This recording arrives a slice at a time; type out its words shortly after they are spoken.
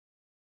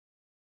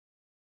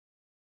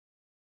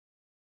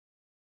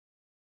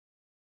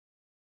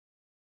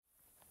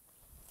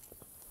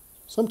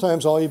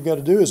Sometimes all you've got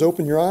to do is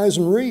open your eyes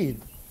and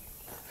read.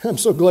 I'm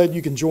so glad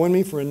you can join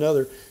me for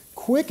another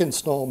quick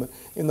installment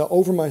in the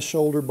Over My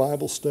Shoulder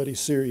Bible Study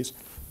series.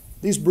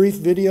 These brief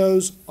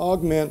videos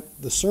augment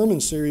the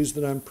sermon series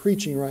that I'm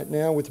preaching right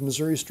now with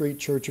Missouri Street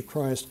Church of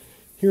Christ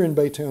here in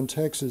Baytown,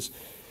 Texas.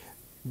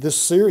 This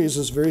series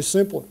is very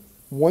simple.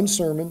 One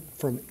sermon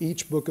from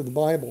each book of the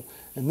Bible.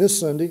 And this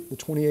Sunday, the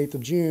 28th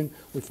of June,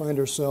 we find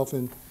ourselves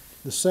in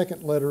the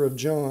second letter of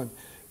John.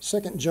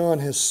 2 John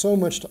has so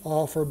much to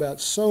offer about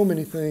so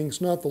many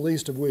things, not the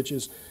least of which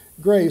is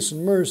grace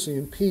and mercy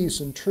and peace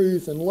and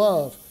truth and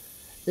love.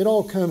 It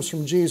all comes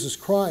from Jesus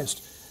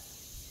Christ,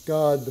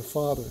 God the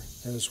Father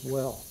as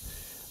well.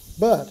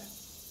 But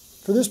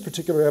for this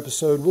particular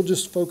episode, we'll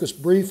just focus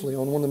briefly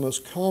on one of the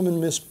most common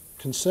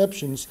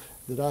misconceptions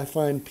that I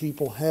find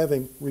people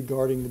having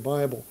regarding the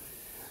Bible.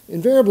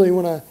 Invariably,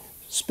 when I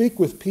speak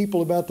with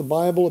people about the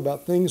Bible,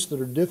 about things that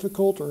are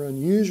difficult or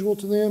unusual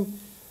to them,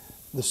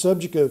 the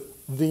subject of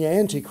the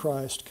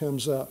Antichrist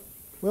comes up.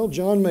 Well,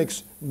 John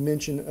makes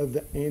mention of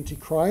the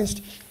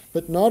Antichrist,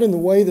 but not in the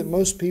way that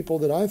most people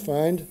that I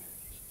find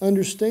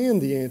understand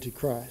the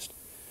Antichrist.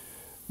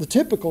 The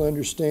typical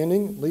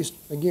understanding, at least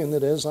again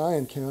that as I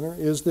encounter,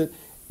 is that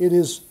it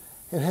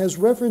has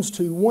reference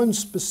to one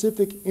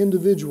specific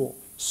individual,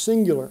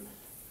 singular,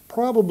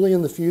 probably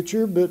in the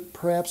future, but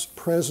perhaps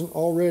present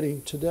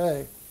already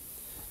today.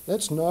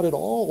 That's not at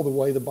all the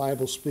way the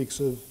Bible speaks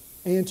of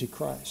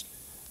Antichrist.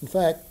 In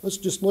fact, let's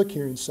just look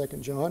here in 2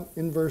 John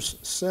in verse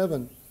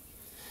 7.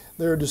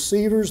 There are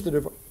deceivers that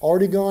have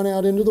already gone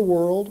out into the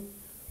world.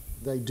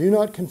 They do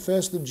not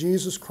confess that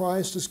Jesus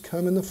Christ has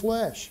come in the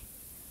flesh.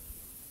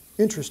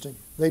 Interesting.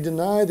 They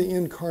deny the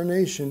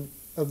incarnation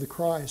of the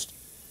Christ.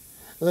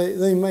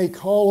 They may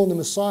call on the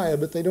Messiah,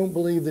 but they don't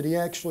believe that he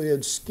actually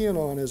had skin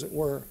on, as it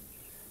were.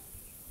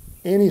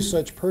 Any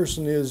such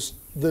person is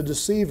the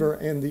deceiver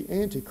and the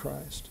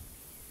Antichrist.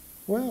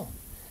 Well,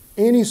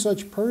 any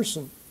such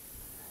person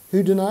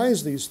who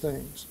denies these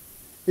things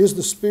is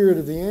the spirit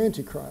of the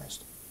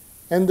Antichrist.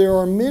 And there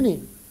are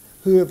many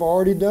who have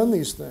already done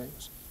these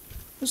things.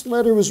 This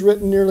letter was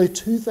written nearly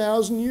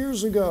 2,000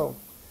 years ago.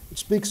 It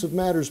speaks of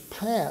matters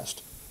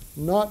past,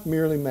 not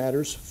merely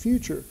matters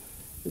future.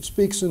 It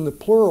speaks in the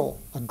plural,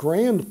 a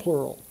grand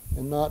plural,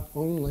 and not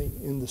only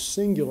in the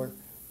singular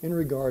in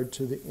regard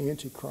to the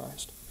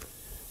Antichrist.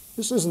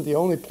 This isn't the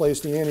only place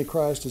the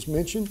Antichrist is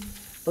mentioned.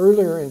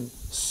 Earlier in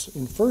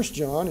 1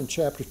 John, in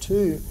chapter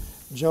 2,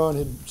 John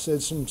had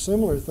said some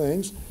similar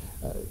things.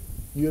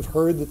 You have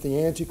heard that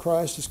the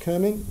Antichrist is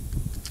coming.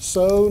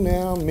 So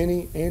now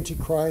many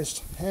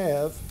Antichrists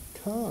have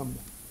come.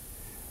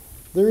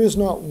 There is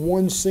not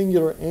one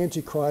singular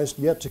Antichrist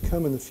yet to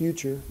come in the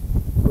future.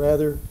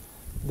 Rather,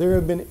 there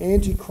have been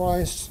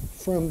Antichrists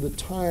from the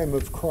time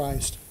of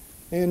Christ,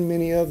 and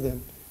many of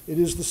them. It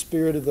is the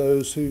spirit of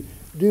those who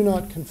do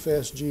not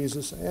confess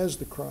Jesus as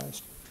the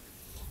Christ.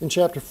 In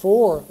chapter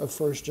 4 of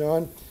 1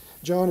 John,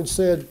 John had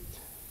said,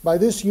 "By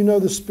this you know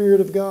the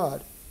Spirit of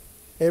God.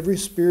 Every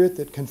spirit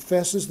that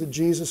confesses that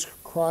Jesus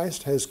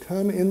Christ has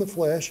come in the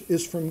flesh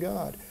is from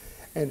God.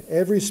 And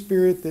every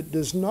spirit that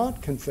does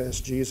not confess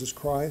Jesus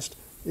Christ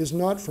is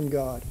not from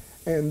God.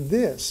 And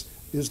this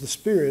is the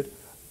spirit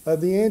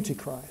of the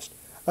Antichrist,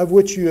 of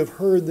which you have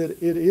heard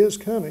that it is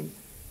coming,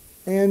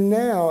 and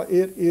now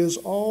it is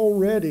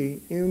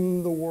already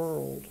in the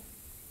world."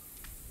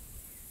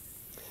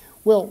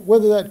 Well,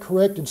 whether that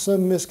corrected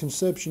some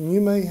misconception you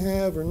may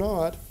have or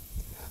not,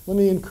 let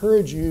me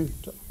encourage you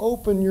to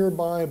open your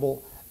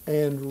Bible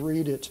and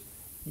read it.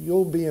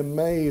 You'll be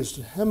amazed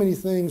at how many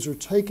things are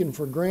taken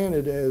for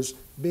granted as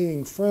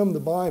being from the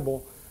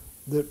Bible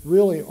that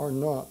really are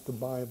not the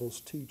Bible's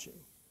teaching.